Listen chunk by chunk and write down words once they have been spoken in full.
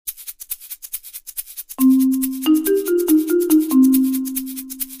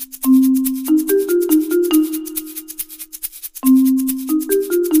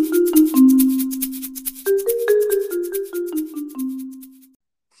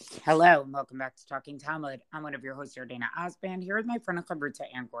Hello and welcome back to Talking Talmud. I'm one of your hosts, Dana Osband, here with my friend Chavruta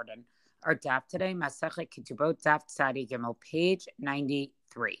Ann Gordon. Our daf today, Masechet Ketubot, daf Tzadi Gimel, page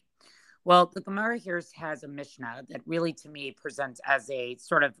 93. Well, the Gemara here has a Mishnah that really, to me, presents as a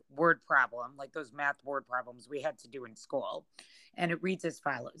sort of word problem, like those math word problems we had to do in school. And it reads as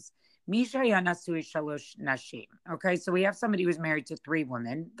follows. Misha Yanasui Shalosh Nashim. Okay, so we have somebody who's married to three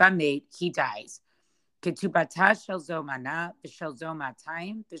women. Vamate, he dies. Ketubata shelzo mana, v'shelzo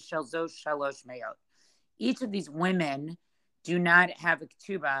matayim, v'shelzo shalosh meot. Each of these women do not have a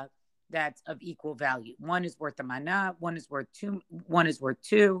ketubah that's of equal value. One is worth a mana, one is worth two,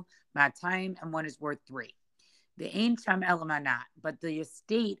 matayim, and one is worth three. The ain sham el mana, but the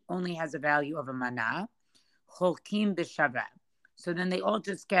estate only has a value of a mana. Cholkim b'shaveh. So then they all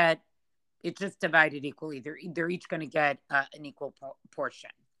just get, it's just divided equally. They're each going to get an equal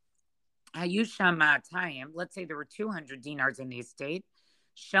portion. Let's say there were 200 dinars in the estate.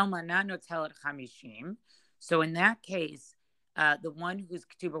 Shelmana notelet chamishim. So in that case, the one whose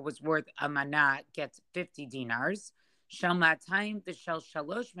ketubah was worth a mana gets 50 dinars. Shelmatayim v'shel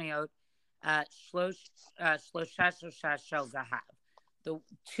shalosh meot shlosha shel zahav. The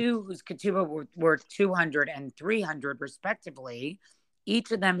two whose ketubah were worth 200 and 300 respectively,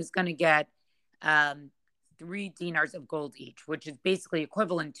 each of them is going to get 3 dinars of gold each, which is basically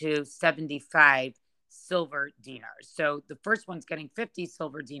equivalent to 75 silver dinars. So the first one's getting 50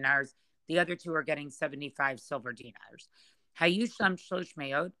 silver dinars. The other two are getting 75 silver dinars. Hayushlam shlosh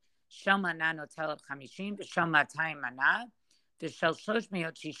meot, shel mana notelet chamishim, v'shel matayim mana, v'shel shlosh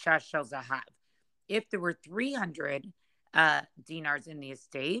meot shisha shel zahav. If there were 300 dinars in the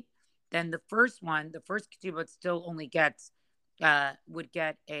estate, then the first ketubah still only gets would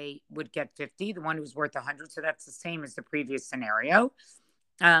get 50. The one who's worth 100, so that's the same as the previous scenario.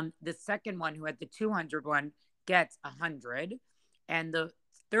 The second one, who had the 200 one, gets 100, and the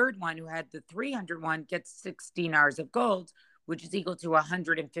third one, who had the 300 one, gets 6 dinars of gold, which is equal to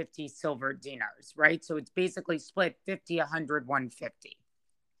 150 silver dinars, right? So it's basically split 50, 100, 150.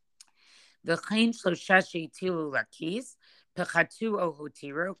 The chen shloshashi tilu lakis pechatu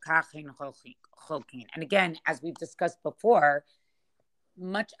ohotiru kachen cholkin. And again, as we've discussed before,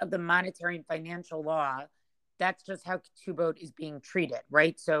 much of the monetary and financial law, that's just how ketubot is being treated,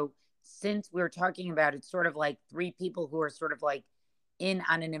 right? So since we're talking about, it's sort of like three people who are sort of like in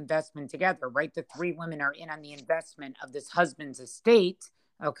on an investment together, right? The three women are in on the investment of this husband's estate,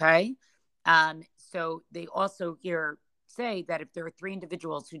 okay? So they also here say that if there are three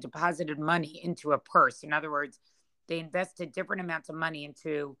individuals who deposited money into a purse, in other words, they invested different amounts of money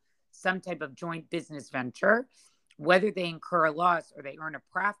into some type of joint business venture, whether they incur a loss or they earn a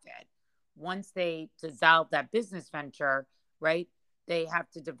profit, once they dissolve that business venture, right, they have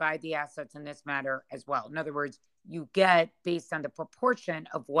to divide the assets in this matter as well. In other words, you get based on the proportion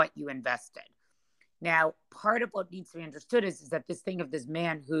of what you invested. Now, part of what needs to be understood is that this thing of this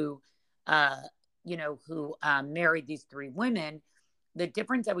man who, married these three women, the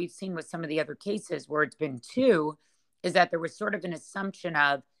difference that we've seen with some of the other cases where it's been two is that there was sort of an assumption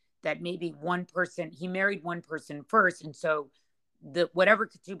of that maybe one person, he married one person first, and so whatever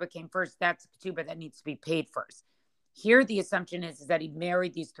ketubah came first, that's the ketubah that needs to be paid first. Here, the assumption is that he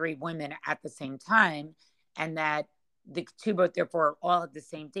married these three women at the same time, and that the ketubah, therefore, all at the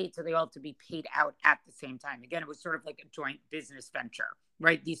same date, so they all have to be paid out at the same time. Again, it was sort of like a joint business venture,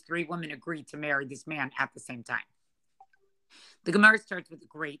 right? These three women agreed to marry this man at the same time. The Gemara starts with a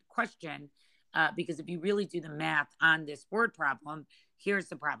great question, because if you really do the math on this word problem, here's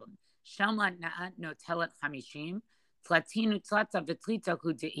the problem. Shelma na'at notelet chamishim, tlatinu tlata v'tlita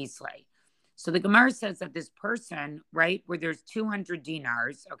hu de'islay. So the Gemara says that this person, right, where there's 200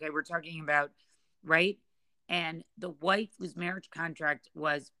 dinars, okay, we're talking about, right, and the wife whose marriage contract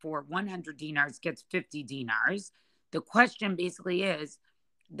was for 100 dinars gets 50 dinars. The question basically is,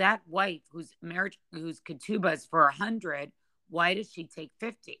 that wife whose ketubah is for 100, why does she take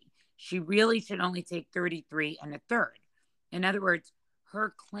 50? She really should only take 33 and a third. In other words,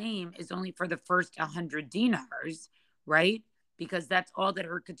 her claim is only for the first 100 dinars, right? Because that's all that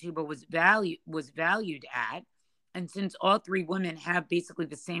her ketubah was valued at. And since all three women have basically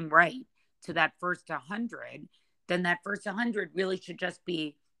the same right to that first 100, then that first 100 really should just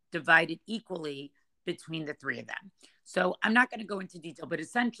be divided equally between the three of them. So I'm not going to go into detail, but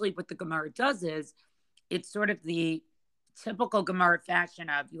essentially what the Gemara does is it's sort of the typical Gemara fashion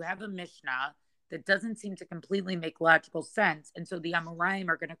of you have a Mishnah that doesn't seem to completely make logical sense. And so the Amoraim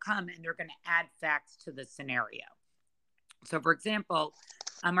are going to come and they're going to add facts to the scenario. So, for example,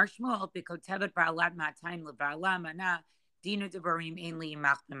 Amar Shmuel, Bikotevet Ba'alat Ma'atayim Le'Ba'ala Mana, Dina Devarim Ein Li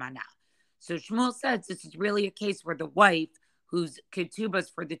Yimach B'Mana. So Shmuel says this is really a case where the wife whose ketubas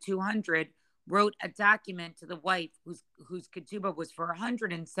for the 200 wrote a document to the wife whose ketuba was for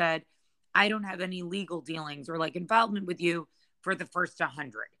 100 and said, I don't have any legal dealings or like involvement with you for the first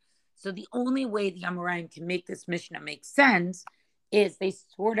 100. So the only way the Amoraim can make this Mishnah make sense is they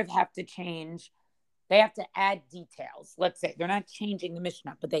sort of have to change. They have to add details. Let's say they're not changing the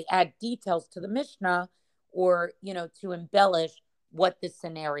Mishnah, but they add details to the Mishnah, or, to embellish what the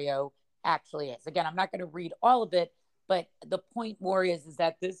scenario actually is. Again, I'm not going to read all of it, but the point more is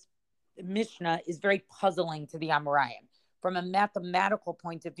that this Mishnah is very puzzling to the Amoraim. From a mathematical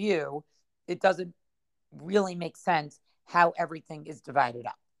point of view, it doesn't really make sense how everything is divided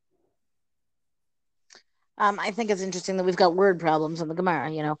up. I think it's interesting that we've got word problems in the Gemara.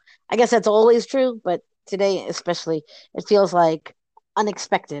 I guess that's always true, but today especially, it feels like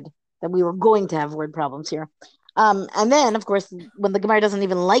unexpected that we were going to have word problems here. And then, of course, when the Gemara doesn't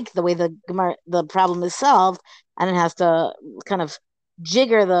even like the way the problem is solved, and it has to kind of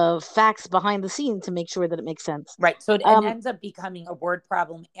jigger the facts behind the scene to make sure that it makes sense. Right. So it ends up becoming a word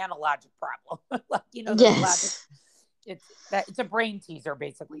problem and a logic problem. Yes. Logic. It's a brain teaser,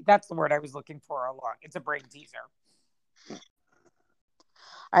 basically. That's the word I was looking for all along. It's a brain teaser.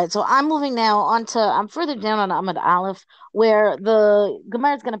 All right, so I'm moving now I'm further down on Amud Aleph, where the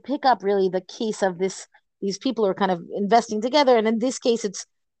Gemara is going to pick up really the case of these people are kind of investing together, and in this case, it's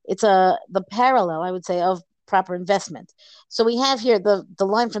the parallel, I would say, of proper investment. So we have here the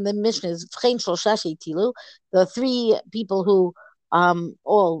line from the Mishnah is tilu, the three people who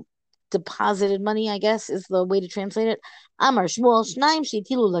all deposited money, I guess is the way to translate it. Amar Shmuel Shnaim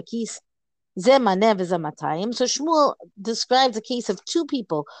Sheitilu Lakis. So Shmuel describes a case of two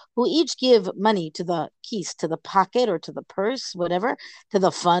people who each give money to the kis, to the pocket or to the purse, whatever, to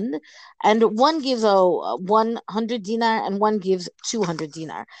the fund, and one gives 100 dinar and one gives 200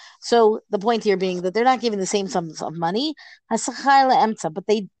 dinar. So the point here being that they're not giving the same sums of money, but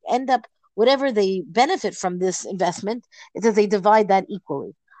they end up, whatever they benefit from this investment, is that they divide that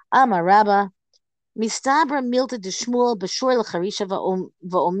equally. Amar Rabba, Mistabra milta de Shmuel b'shor l'charisha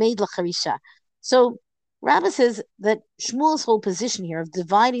va'omed l'charisha. So Rabbi says that Shmuel's whole position here of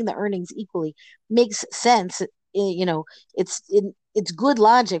dividing the earnings equally makes sense. It's good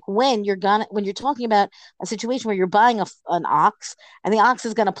logic when you're talking about a situation where you're buying an ox and the ox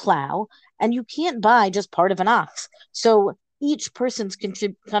is gonna plow, and you can't buy just part of an ox. So each person's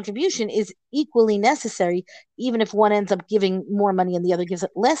contribution is equally necessary, even if one ends up giving more money and the other gives it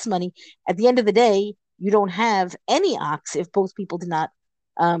less money. At the end of the day, you don't have any ox if both people did not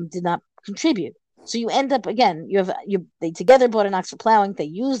contribute. So you end up again. They together bought an ox for plowing. They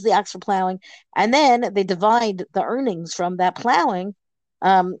use the ox for plowing, and then they divide the earnings from that plowing,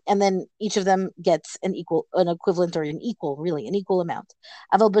 and then each of them gets an equivalent or an equal amount.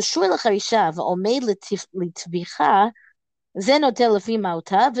 But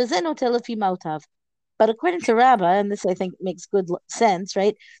according to Rabbah, and this I think makes good sense,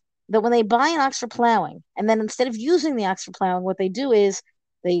 right? That when they buy an ox for plowing, and then instead of using the ox for plowing, what they do is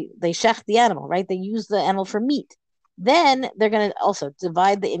they shech the animal, right? They use the animal for meat. Then they're going to also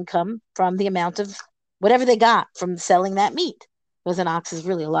divide the income from the amount of whatever they got from selling that meat, because an ox is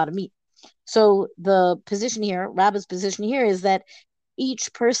really a lot of meat. So the position here, Rabbah's position here, is that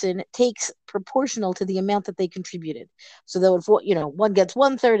each person takes proportional to the amount that they contributed. So that if one gets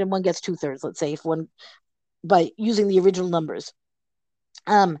 1/3 and one gets 2/3, let's say, if one, by using the original numbers.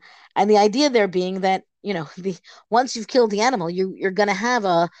 And the idea there being that once you've killed the animal, you're going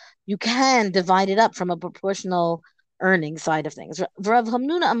to you can divide it up from a proportional earning side of things. Rav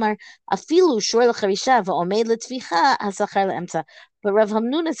Hamnuna Amar afilu shor l'charisha va'omed l'tzvicha hasachar le'emtza. But Rav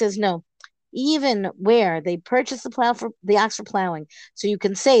Hamnuna says no. Even where they purchase the ox for plowing, so you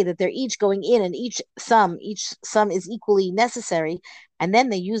can say that they're each going in, and each sum is equally necessary, and then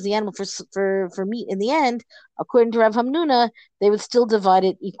they use the animal for meat in the end. According to Rav Hamnuna, they would still divide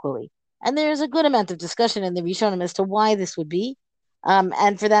it equally. And there's a good amount of discussion in the Rishonim as to why this would be.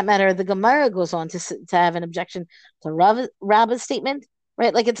 And for that matter, the Gemara goes on to have an objection to Rabbah's statement,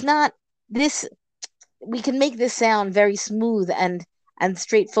 right? Like, it's not this. We can make this sound very smooth and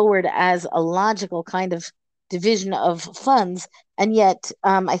straightforward as a logical kind of division of funds, and yet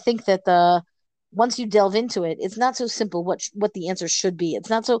I think that once you delve into it, it's not so simple what the answer should be. It's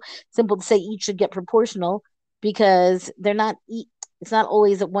not so simple to say each should get proportional, because they're not. It's not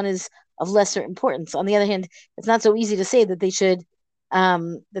always that one is of lesser importance. On the other hand, it's not so easy to say that they should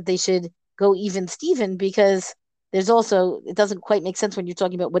go even Steven, because there's also, it doesn't quite make sense when you're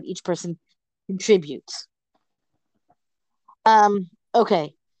talking about what each person contributes.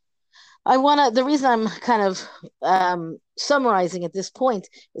 Okay. The reason I'm kind of summarizing at this point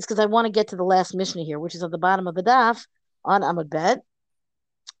is because I want to get to the last Mishnah here, which is at the bottom of the daf, on Amud Bet.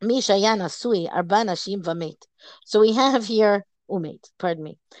 Mishayana Sui Arba Nashim Vamet. So we have here pardon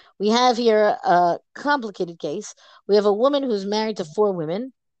me. We have here a complicated case. We have a woman who's married to four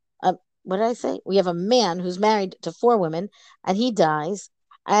women. What did I say? We have a man who's married to four women and he dies.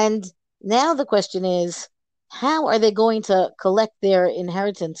 And now the question is, how are they going to collect their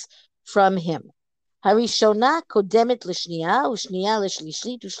inheritance from him? Harishona kodemet l'shniya, ushniya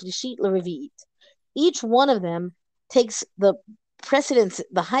l'shlishit, ushlishit l'revi'it. Each one of them takes the precedence.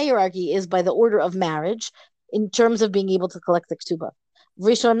 The hierarchy is by the order of marriage in terms of being able to collect the ketubah.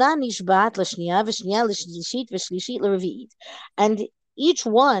 Rishona nishbat l'shniya, v'shniya l'shlishit, v'shlishit l'revi'it. And each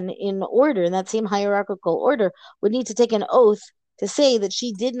one in order, in that same hierarchical order, would need to take an oath to say that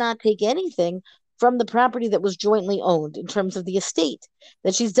she did not take anything from the property that was jointly owned in terms of the estate,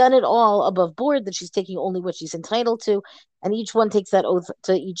 that she's done it all above board, that she's taking only what she's entitled to, and each one takes that oath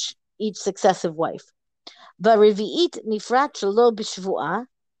to each successive wife. V'revi'it nifrat shelo b'shvu'ah,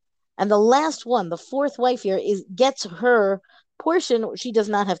 and the last one, the fourth wife here, gets her portion. She does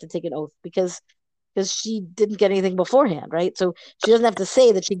not have to take an oath because she didn't get anything beforehand, right? So she doesn't have to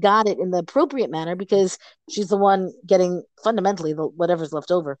say that she got it in the appropriate manner because she's the one getting fundamentally whatever's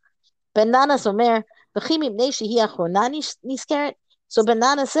left over. Ben Nana Somer, so Ben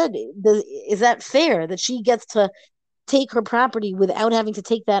Nana said, is that fair that she gets to take her property without having to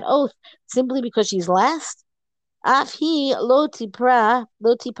take that oath simply because she's last? And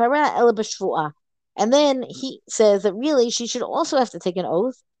then he says that really she should also have to take an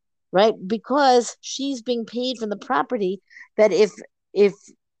oath, right? Because she's being paid from the property that if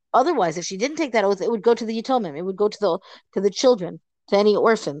otherwise, if she didn't take that oath, it would go to the Yatomim, it would go to the children, to any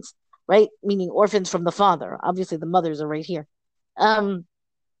orphans, right? Meaning orphans from the father. Obviously, the mothers are right here.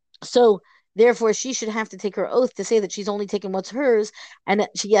 So therefore, she should have to take her oath to say that she's only taking what's hers and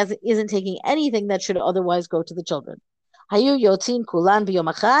she isn't taking anything that should otherwise go to the children. Hayu yotzin kulan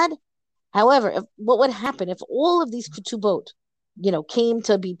biyom. However, what would happen if all of these ketubot, came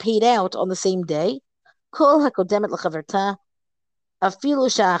to be paid out on the same day? Kol hakodemet l'chaverta, afilu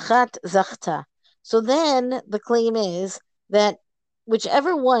sha'achat zachta. So then the claim is that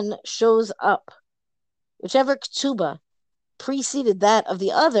whichever one shows up, whichever ketubah preceded that of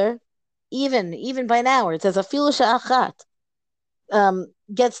the other, even by an hour, it says afilu sha'achat,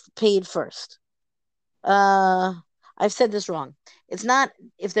 gets paid first. I've said this wrong. It's not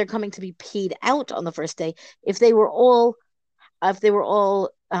if they're coming to be paid out on the first day. If they were all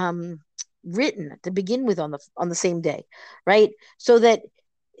written to begin with on the same day, right? So that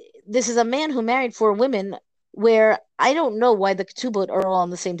this is a man who married four women, where I don't know why the ketubot are all on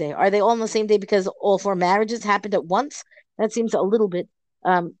the same day. Are they all on the same day because all four marriages happened at once? That seems a little bit,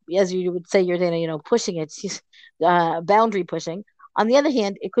 as you would say, you're pushing it, boundary pushing. On the other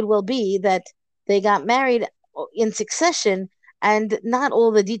hand, it could well be that they got married in succession and not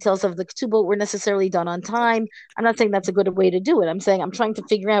all the details of the ketubot were necessarily done on time. I'm not saying that's a good way to do it. I'm saying I'm trying to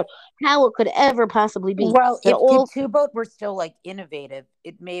figure out how it could ever possibly be. Well, if ketubot were still like innovative,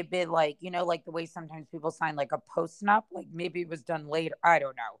 it may have been like, like the way sometimes people sign like a post-nup, like maybe it was done later. I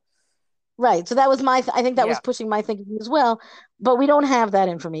don't know. Right. So that was I think that was pushing my thinking as well, but we don't have that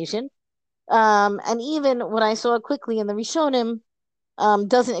information. And even what I saw quickly in the Rishonim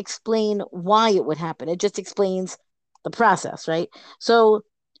doesn't explain why it would happen. It just explains the process, right? So,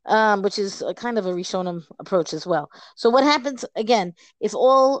 which is a kind of a Rishonim approach as well. So what happens, again, if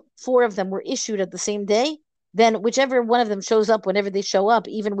all four of them were issued at the same day, then whichever one of them shows up whenever they show up,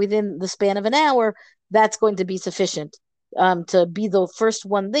 even within the span of an hour, that's going to be sufficient to be the first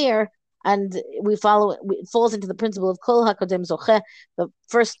one there. And it falls into the principle of Kol HaKodem Zocheh, the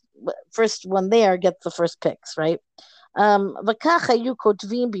first one there gets the first picks, right? And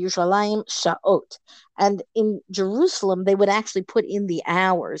in Jerusalem, they would actually put in the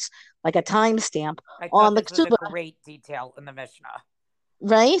hours, like a timestamp on the ketubah. Was a great detail in the Mishnah,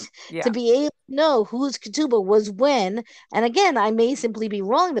 right? Yeah. To be able to know whose ketubah was when. And again, I may simply be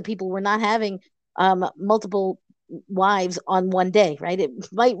wrong that people were not having multiple wives on one day, right? It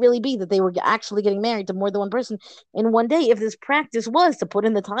might really be that they were actually getting married to more than one person in one day, if this practice was to put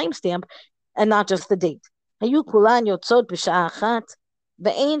in the timestamp and not just the date. And what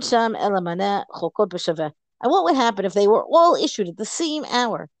would happen if they were all issued at the same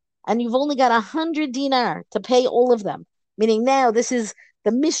hour and you've only got 100 dinar to pay all of them? Meaning now this is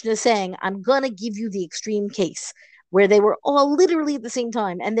the Mishnah saying, I'm going to give you the extreme case where they were all literally at the same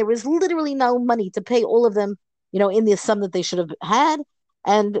time and there was literally no money to pay all of them, in the sum that they should have had.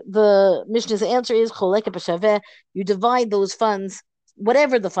 And the Mishnah's answer is, you divide those funds,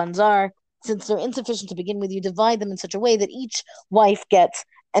 whatever the funds are, since they're insufficient to begin with, you divide them in such a way that each wife gets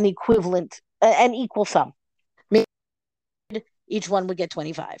an equivalent, an equal sum. each one would get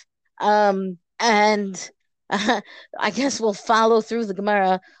 25. And I guess we'll follow through the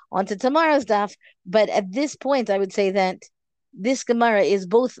Gemara onto tomorrow's daf. But at this point, I would say that this Gemara is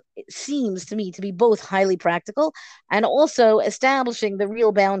both, it seems to me to be both highly practical and also establishing the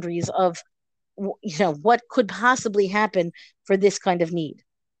real boundaries of, what could possibly happen for this kind of need.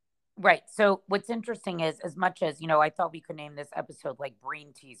 Right. So what's interesting is, as much as, I thought we could name this episode like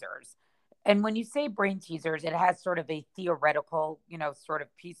brain teasers. And when you say brain teasers, it has sort of a theoretical, sort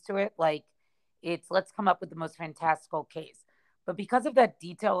of piece to it. Like it's, let's come up with the most fantastical case. But because of that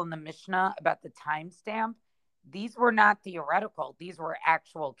detail in the Mishnah about the timestamp, these were not theoretical. These were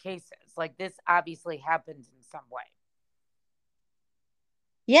actual cases. Like this obviously happened in some way.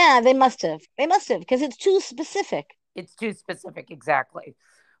 Yeah, they must have. They must have, because it's too specific. It's too specific. Exactly.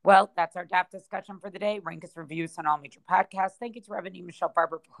 Well, that's our DAP discussion for the day. Rank us reviews on all major podcasts. Thank you to Reverend Michelle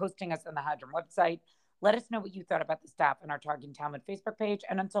Barber for hosting us on the Hadran website. Let us know what you thought about the DAP on our Targum Talmud Facebook page.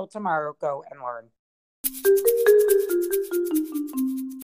 And until tomorrow, go and learn.